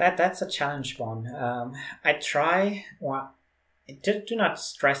 Yeah, that's a challenge one. I try. Well, do not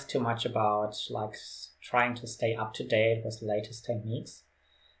stress too much about like trying to stay up to date with the latest techniques,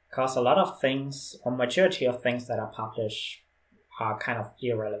 because a lot of things, or majority of things that are published, are kind of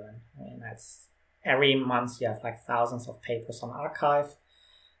irrelevant. I mean, that's every month you have like thousands of papers on archive,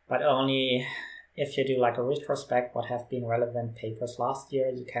 but only if you do like a retrospect what have been relevant papers last year,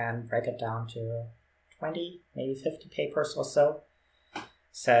 you can break it down to 20, maybe 50 papers or so.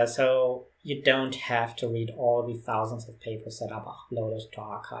 So you don't have to read all the thousands of papers that are uploaded to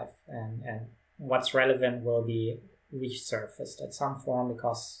archive, and what's relevant will be resurfaced at some form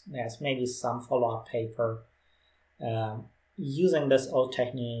because there's maybe some follow-up paper using this old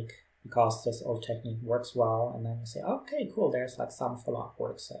technique because this old technique works well, and then you say, okay, cool, there's like some follow-up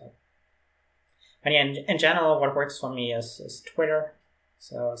work. So, and yeah, in general, what works for me is Twitter.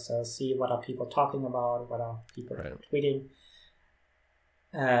 So see what are people talking about, what are people tweeting.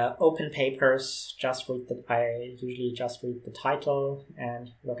 Open papers, I usually just read the title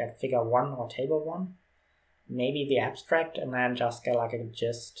and look at figure 1 or table 1, maybe the abstract, and then just get like a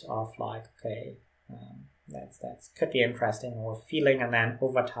gist of like, okay, that's could be interesting or feeling, and then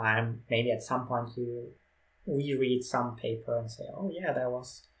over time, maybe at some point you reread some paper and say, oh yeah, there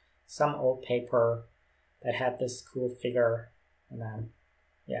was some old paper that had this cool figure, and then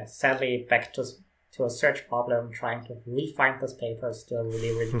yeah, sadly back to a search problem, trying to re-find this paper is still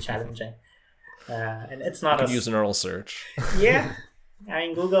really, really challenging. And it's not use an URL search. Yeah. I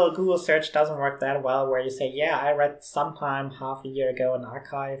mean, Google search doesn't work that well, where you say, yeah, I read sometime half a year ago an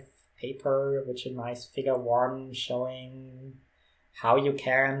archive paper, which is a nice figure 1 showing how you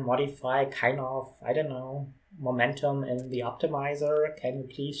can modify kind of, I don't know, momentum in the optimizer. Can you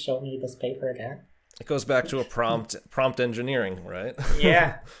please show me this paper again? It goes back to a prompt engineering, right?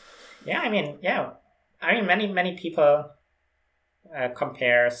 Yeah. Yeah, I mean, many people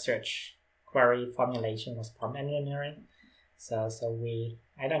compare search query formulation with prompt engineering. So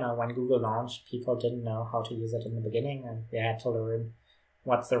I don't know, when Google launched, people didn't know how to use it in the beginning, and we had to learn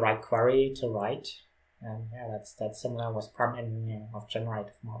what's the right query to write. And yeah, that's similar with prompt engineering of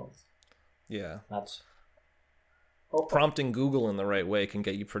generative models. Yeah. But prompting Google in the right way can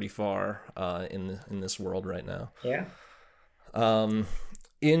get you pretty far in this world right now. Yeah.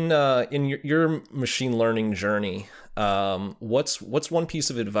 In your machine learning journey, what's one piece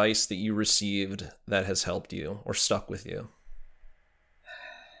of advice that you received that has helped you or stuck with you?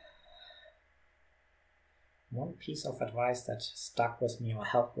 One piece of advice that stuck with me or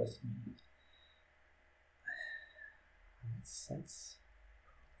helped with me.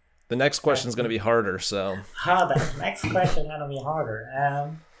 The next question is going to be harder, so. The next question is going to be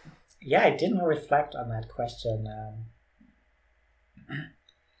harder. Yeah, I didn't reflect on that question.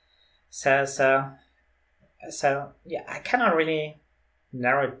 So yeah, I cannot really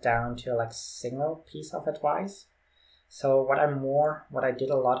narrow it down to like single piece of advice. So what I did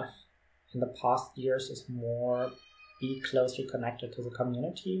a lot of in the past years is more be closely connected to the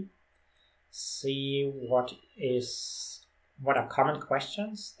community, see what is what are common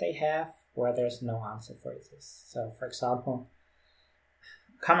questions they have where there's no answer for this. So for example,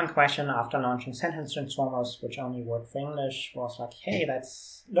 common question after launching sentence transformers, which only work for English, was like, hey,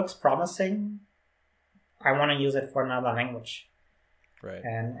 looks promising. I want to use it for another language. Right.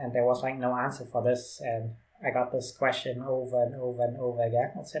 And there was like no answer for this. And I got this question over and over and over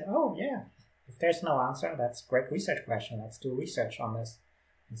again. I said, oh yeah, if there's no answer, that's a great research question. Let's do research on this.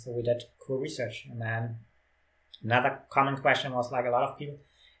 And so we did cool research. And then another common question was like a lot of people,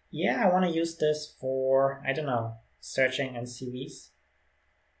 yeah, I want to use this for, I don't know, searching in CVs.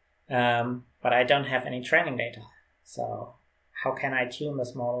 But I don't have any training data. So how can I tune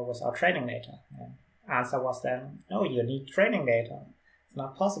this model without training data? And answer was then, no, you need training data. It's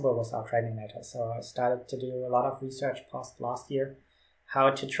not possible without training data. So I started to do a lot of research post last year, how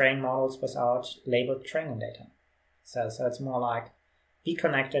to train models without labeled training data. So it's more like be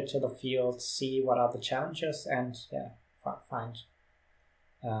connected to the field, see what are the challenges, and find.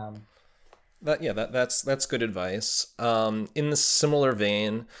 That's good advice. In the similar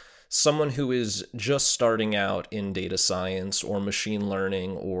vein, someone who is just starting out in data science or machine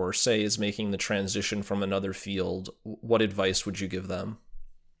learning, or say is making the transition from another field, what advice would you give them?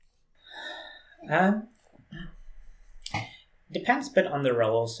 Depends a bit on the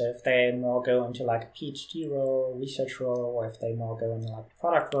role. So if they more go into like a PhD role, research role, or if they more go into like a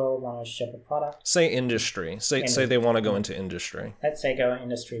product role, want to ship a product. Say industry. Say they want to go into industry. Let's say go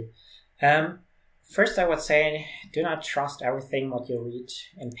industry. First, I would say do not trust everything what you read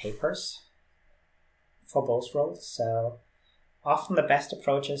in papers for both roles. So often the best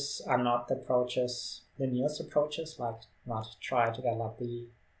approaches are not the Nils approaches, like not try to get like the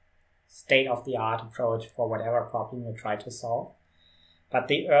state-of-the-art approach for whatever problem you try to solve. But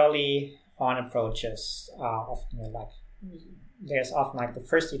the early on approaches are often like, there's often like the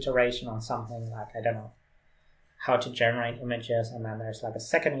first iteration on something like, I don't know, how to generate images, and then there's like a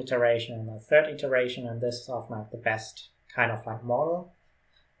second iteration and a third iteration, and this is often like the best kind of like model.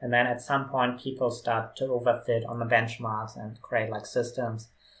 And then at some point people start to overfit on the benchmarks and create like systems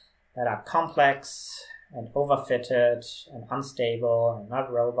that are complex and overfitted and unstable and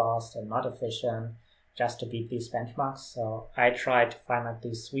not robust and not efficient just to beat these benchmarks. So I try to find like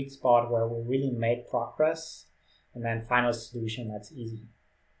the sweet spot where we really made progress and then find a solution that's easy.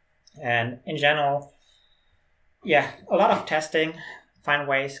 And in general, a lot of testing. Find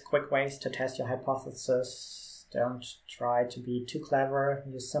quick ways to test your hypothesis. Don't try to be too clever.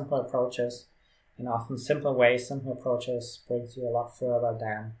 Use simple approaches. And often simple approaches brings you a lot further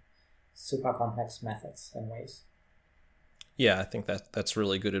than super complex methods and ways. Yeah, I think that's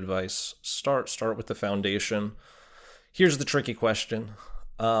really good advice. Start with the foundation. Here's the tricky question.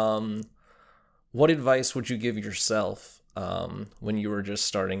 What advice would you give yourself when you were just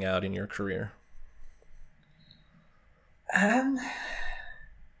starting out in your career?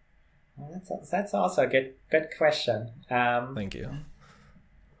 That's also a good question. Thank you.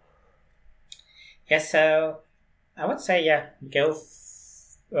 So I would say, go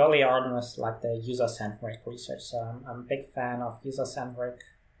early on with like the user-centric research. So I'm a big fan of user-centric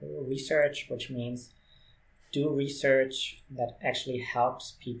research, which means do research that actually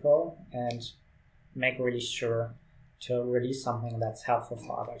helps people and make really sure to release something that's helpful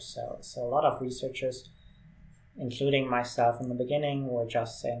for others. So a lot of researchers, including myself in the beginning, were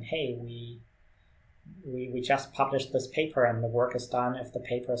just saying, hey, we just published this paper and the work is done if the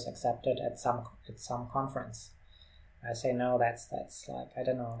paper is accepted at some conference. I say, no, that's like, I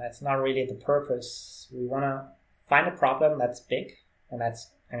don't know, that's not really the purpose. We want to find a problem that's big, and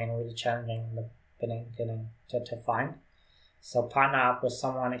that's, really challenging in the beginning to find. So partner up with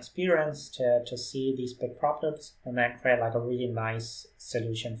someone experienced to see these big problems and then create like a really nice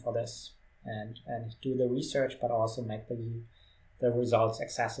solution for this and do the research, but also make the results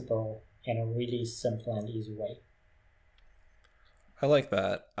accessible in a really simple and easy way. I like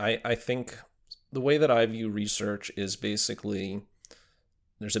that. I think the way that I view research is basically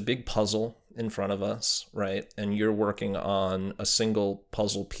there's a big puzzle in front of us, right? And you're working on a single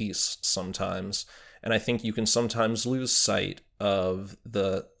puzzle piece sometimes. And I think you can sometimes lose sight of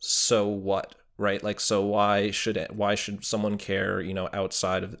the so what, right? Like, so why should someone care,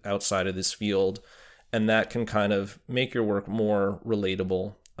 outside of this field? And that can kind of make your work more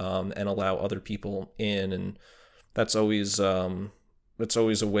relatable and allow other people in. And that's always a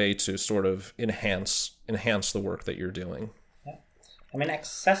way to sort of enhance the work that you're doing. Yeah.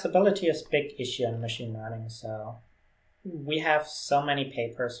 Accessibility is a big issue in machine learning. So we have so many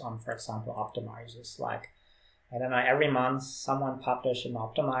papers on, for example, optimizers. Like, I don't know, every month someone publishes an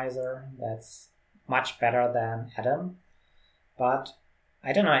optimizer that's much better than Adam. But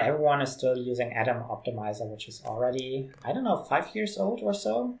I don't know, everyone is still using Atom Optimizer, which is already, I don't know, 5 years old or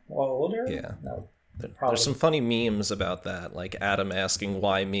so, or older? Yeah. No, There's probably. some funny memes about that, like Adam asking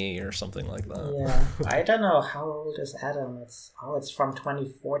why me or something like that. Yeah, I don't know how old is Atom. It's from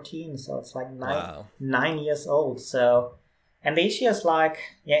 2014, so it's like Wow. 9 years old. So, and the issue is like,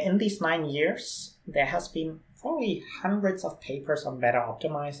 yeah, in these 9 years, there has been probably hundreds of papers on better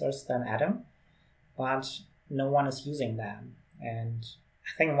optimizers than Atom, but no one is using them. And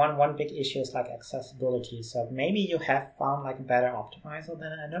I think one big issue is like accessibility. So maybe you have found like a better optimizer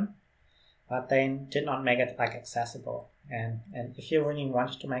than Atom, but they did not make it like accessible. And if you really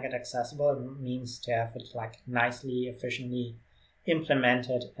want to make it accessible, it means to have it like nicely, efficiently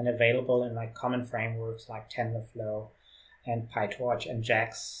implemented and available in like common frameworks like TensorFlow and PyTorch and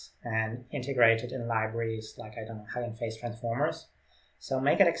JAX, and integrated in libraries like, I don't know, Hugging Face transformers. So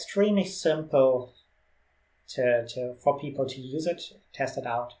make it extremely simple for people to use it, test it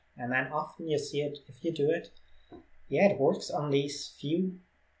out, and then often you see it, if you do it, yeah, it works on these few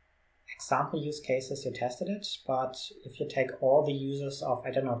example use cases you tested it, but if you take all the users of,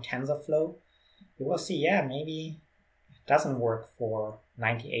 I don't know, TensorFlow, you will see, yeah, maybe it doesn't work for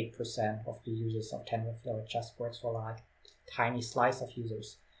 98% of the users of TensorFlow. It just works for like a tiny slice of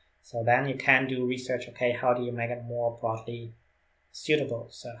users. So then you can do research, okay, how do you make it more broadly suitable?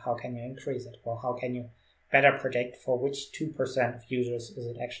 So how can you increase it? Or how can you better predict for which 2% of users is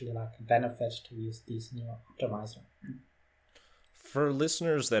it actually like a benefit to use these new optimizer? For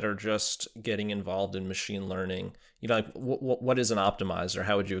listeners that are just getting involved in machine learning, like what is an optimizer?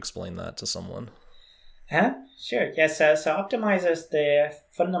 How would you explain that to someone? Sure. Yes. So optimizer is the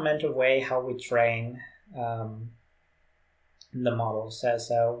fundamental way how we train the model.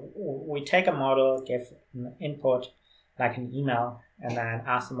 So we take a model, give an input like an email, and then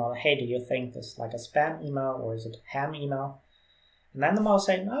ask the model, hey, do you think this is like a spam email or is it a ham email? And then the model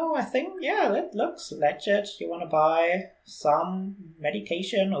say, no, I think, yeah, that looks legit. You want to buy some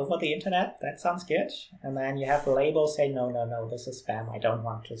medication over the internet? That sounds good. And then you have a label say, no, this is spam. I don't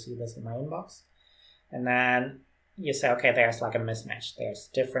want to see this in my inbox. And then you say, okay, there's like a mismatch. There's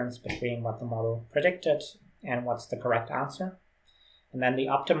difference between what the model predicted and what's the correct answer. And then the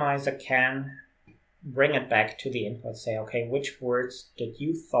optimizer can bring it back to the input, say, okay, which words did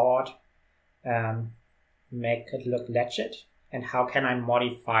you thought make it look legit? And how can I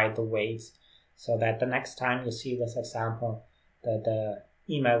modify the weights so that the next time you see this example, the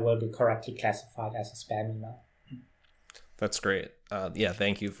email will be correctly classified as a spam email. That's great. Yeah,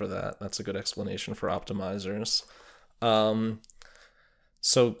 thank you for that. That's a good explanation for optimizers.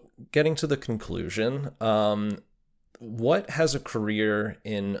 So getting to the conclusion, what has a career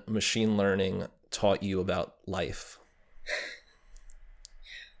in machine learning taught you about life?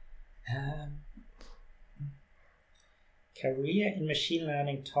 Career in machine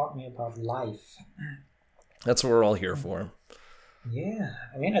learning taught me about life. That's what we're all here for. Yeah,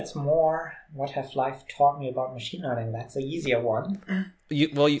 I mean, it's more what have life taught me about machine learning. That's the easier one.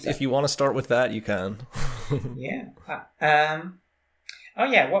 If you want to start with that, you can. Yeah.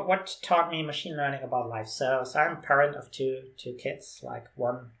 What taught me machine learning about life? So I'm a parent of two kids, like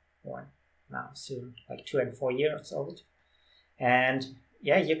one now soon, like 2 and 4 years old. And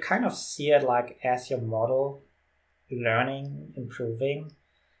yeah, you kind of see it like as your model learning, improving,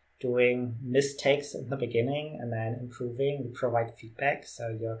 doing mistakes in the beginning and then improving. You provide feedback, so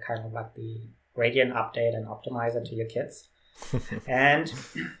you're kind of like the gradient update and optimizer to your kids. And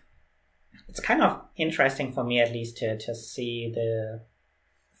it's kind of interesting for me, at least, to see the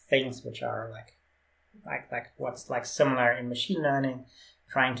things which are like what's like similar in machine learning,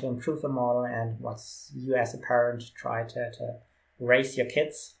 trying to improve the model, and what's you as a parent try to raise your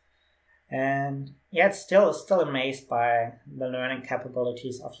kids. And yeah, it's still amazed by the learning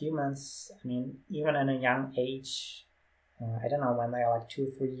capabilities of humans. I mean, even in a young age, I don't know, when they are like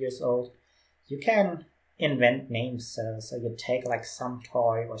 2-3 years old, you can invent names. So you take like some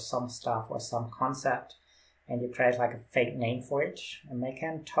toy or some stuff or some concept and you create like a fake name for it, and they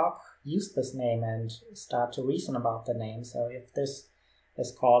can use this name and start to reason about the name. So if this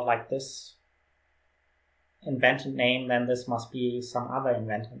is called like this invented name, then this must be some other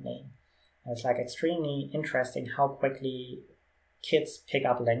invented name. It's like extremely interesting how quickly kids pick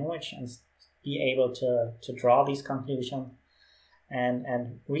up language and be able to draw these conclusions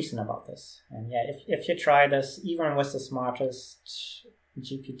and reason about this. And yeah, if you try this, even with the smartest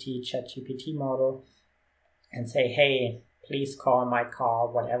ChatGPT model, and say, hey, please call my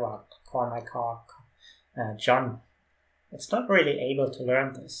car, whatever, call my car John, it's not really able to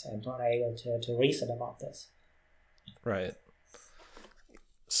learn this and not able to reason about this. Right.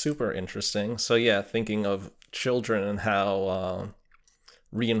 Super interesting. So yeah, thinking of children and how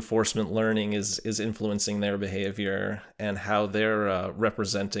reinforcement learning is influencing their behavior and how they're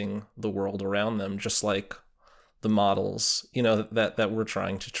representing the world around them, just like the models, that we're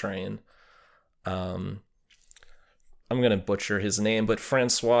trying to train. I'm going to butcher his name, but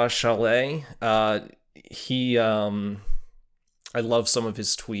Francois Chalet, I love some of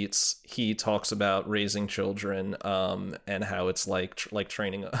his tweets. He talks about raising children, and how it's like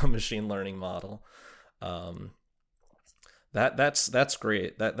training a machine learning model. That's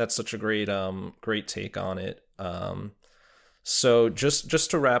great. That's such a great take on it. So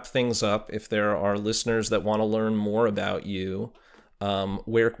just to wrap things up, if there are listeners that want to learn more about you,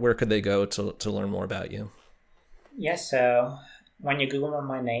 where could they go to learn more about you? Yes, so when you Google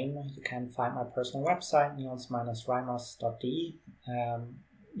my name, you can find my personal website, nils-reimers.de.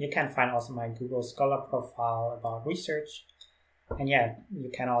 You can find also my Google Scholar profile about research. And yeah,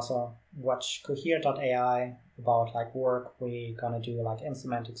 you can also watch Cohere.ai about like work we're gonna do like in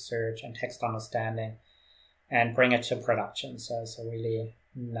semantic search and text understanding and bring it to production. So really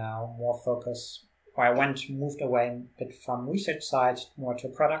now more focus. I moved away a bit from research side more to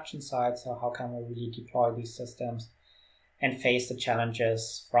production side. So how can we really deploy these systems and face the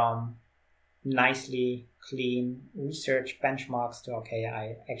challenges from nicely clean research benchmarks to, okay,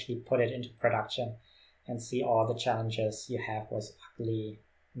 I actually put it into production and see all the challenges you have with ugly,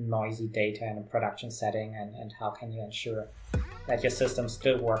 noisy data in a production setting, and how can you ensure that your systems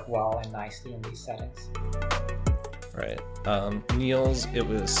still work well and nicely in these settings. Right. Nils, it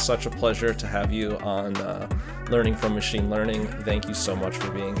was such a pleasure to have you on Learning from Machine Learning. Thank you so much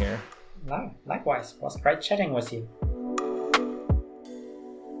for being here. No, likewise. It was great chatting with you.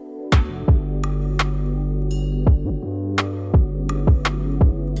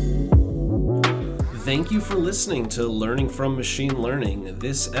 Thank you for listening to Learning from Machine Learning.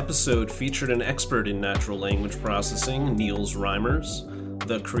 This episode featured an expert in natural language processing, Nils Reimers,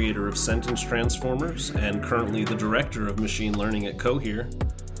 the creator of Sentence Transformers and currently the director of machine learning at Cohere.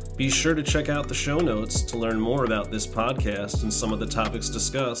 Be sure to check out the show notes to learn more about this podcast and some of the topics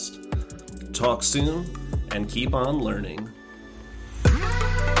discussed. Talk soon and keep on learning.